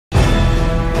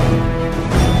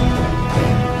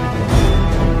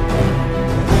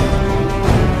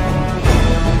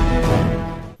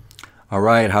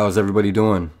Alright, how's everybody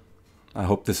doing? I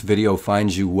hope this video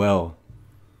finds you well.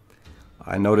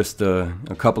 I noticed a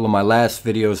couple of my last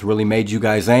videos really made you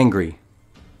guys angry.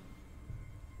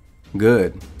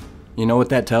 Good. You know what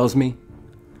that tells me?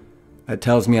 That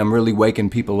tells me I'm really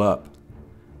waking people up.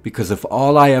 Because if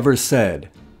all I ever said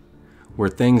were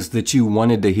things that you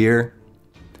wanted to hear,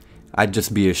 I'd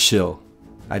just be a shill.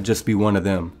 I'd just be one of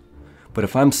them. But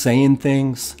if I'm saying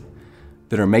things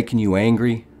that are making you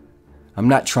angry, I'm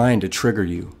not trying to trigger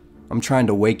you. I'm trying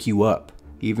to wake you up.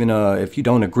 Even if you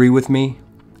don't agree with me,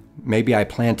 maybe I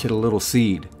planted a little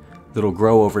seed that'll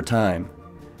grow over time.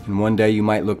 And one day you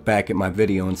might look back at my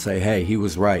video and say, hey, he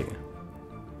was right.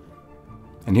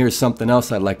 And here's something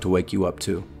else I'd like to wake you up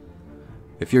to.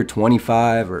 If you're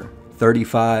 25 or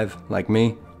 35 like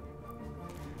me,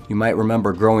 you might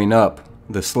remember growing up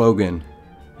the slogan,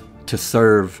 to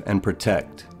serve and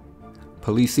protect.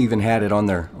 Police even had it on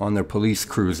their police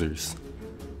cruisers.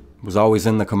 It was always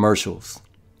in the commercials.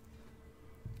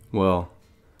 Well,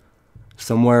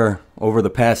 somewhere over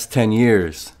the past 10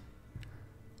 years,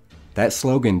 that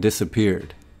slogan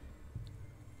disappeared.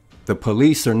 The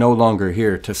police are no longer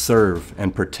here to serve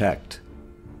and protect.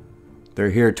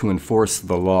 They're here to enforce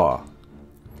the law,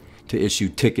 to issue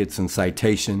tickets and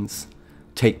citations,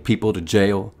 take people to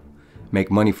jail, make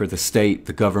money for the state,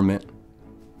 the government.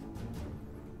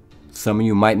 Some of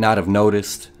you might not have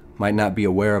noticed, might not be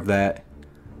aware of that,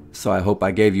 so I hope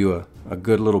I gave you a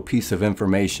good little piece of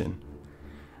information.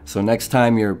 So next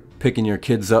time you're picking your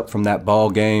kids up from that ball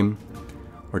game,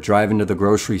 or driving to the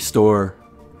grocery store,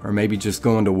 or maybe just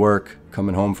going to work,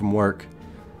 coming home from work,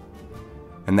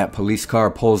 and that police car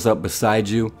pulls up beside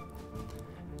you,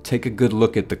 take a good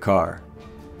look at the car.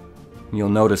 You'll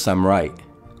notice I'm right.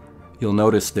 You'll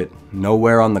notice that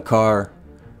nowhere on the car,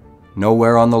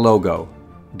 nowhere on the logo,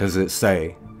 does it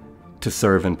say to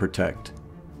serve and protect.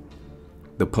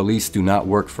 The police do not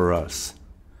work for us.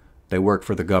 They work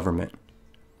for the government.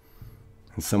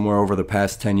 And somewhere over the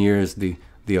past 10 years, the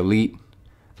elite,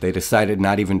 they decided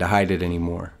not even to hide it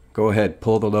anymore. Go ahead,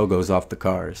 pull the logos off the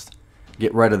cars.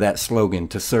 Get rid of that slogan,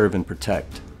 to serve and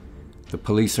protect. The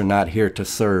police are not here to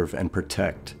serve and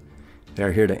protect.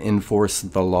 They're here to enforce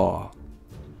the law.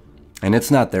 And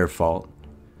it's not their fault.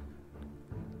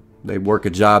 They work a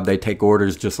job, they take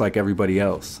orders just like everybody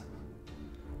else.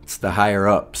 It's the higher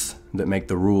ups that make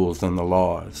the rules and the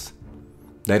laws.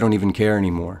 They don't even care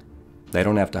anymore. They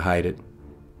don't have to hide it.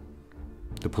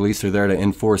 The police are there to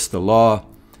enforce the law,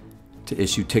 to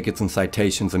issue tickets and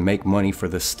citations and make money for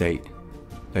the state.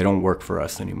 They don't work for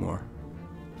us anymore.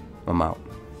 I'm out.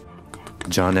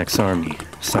 John X Army,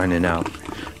 signing out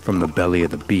from the belly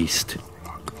of the beast.